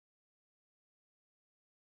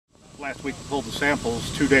Last week we pulled the samples.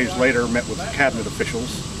 2 days later met with cabinet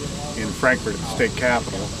officials in Frankfurt at the state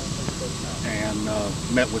capitol and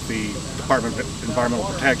met with the Department of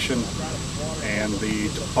Environmental Protection and the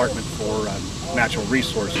Department for Natural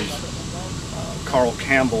Resources. Carl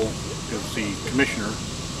Campbell is the commissioner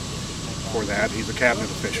for that. He's a cabinet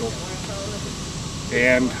official.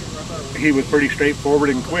 And he was pretty straightforward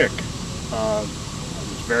and quick. I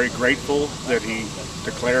was very grateful that he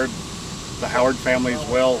declared the Howard family's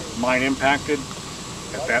well mine impacted.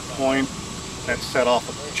 At that point, that set off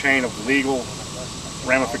a chain of legal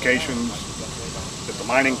ramifications that the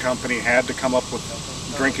mining company had to come up with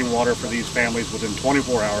drinking water for these families within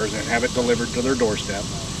 24 hours and have it delivered to their doorstep.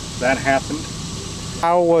 That happened.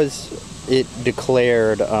 How was it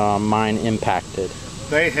declared mine impacted?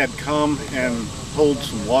 They had come and pulled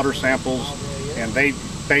some water samples, and they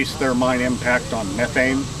based their mine impact on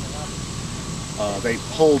methane. They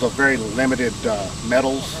pulled a very limited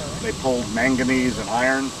metals. They pulled manganese and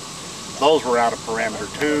iron. Those were out of parameter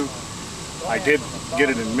too. I did get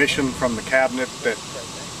an admission from the cabinet that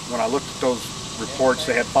when I looked at those reports,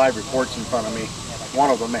 they had 5 reports in front of me. One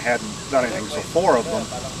of them they hadn't done anything, so 4 of them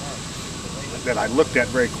that I looked at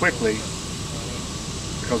very quickly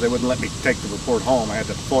because they wouldn't let me take the report home. I had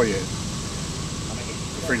to FOIA it,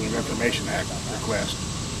 the Freedom of Information Act request.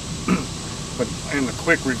 But in the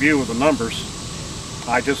quick review of the numbers,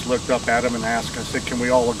 I just looked up at them and asked, I said, can we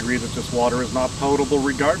all agree that this water is not potable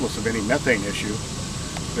regardless of any methane issue?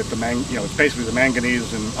 That it's basically the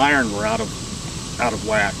manganese and iron were out of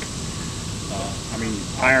whack. I mean,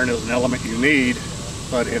 iron is an element you need,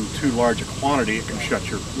 but in too large a quantity, it can shut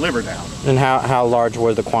your liver down. And how large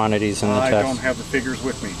were the quantities in the test? I don't have the figures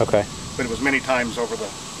with me. Okay. But it was many times over the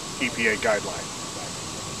EPA guideline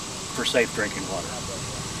for safe drinking water.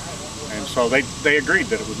 And so they agreed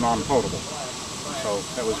that it was non-potable. So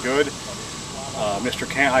that was good.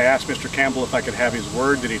 I asked Mr. Campbell if I could have his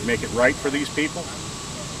word that he'd make it right for these people,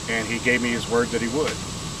 and he gave me his word that he would.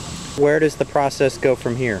 Where does the process go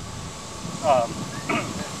from here?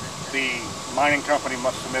 The mining company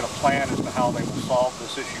must submit a plan as to how they will solve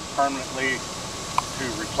this issue permanently to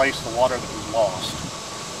replace the water that was lost.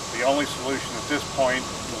 The only solution at this point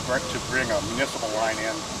is to bring a municipal line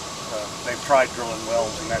in. They've tried drilling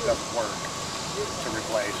wells and that doesn't work to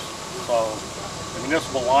replace. So the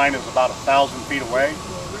municipal line is about 1,000 feet away.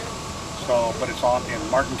 So, but it's in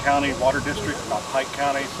Martin County Water District, not Pike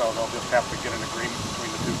County, so they'll just have to get an agreement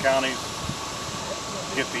between the 2 counties,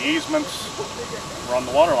 get the easements, run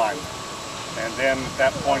the water line. And then at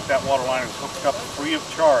that point, that water line is hooked up free of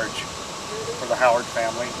charge for the Howard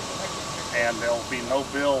family, and there'll be no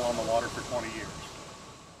bill on the water for 20 years.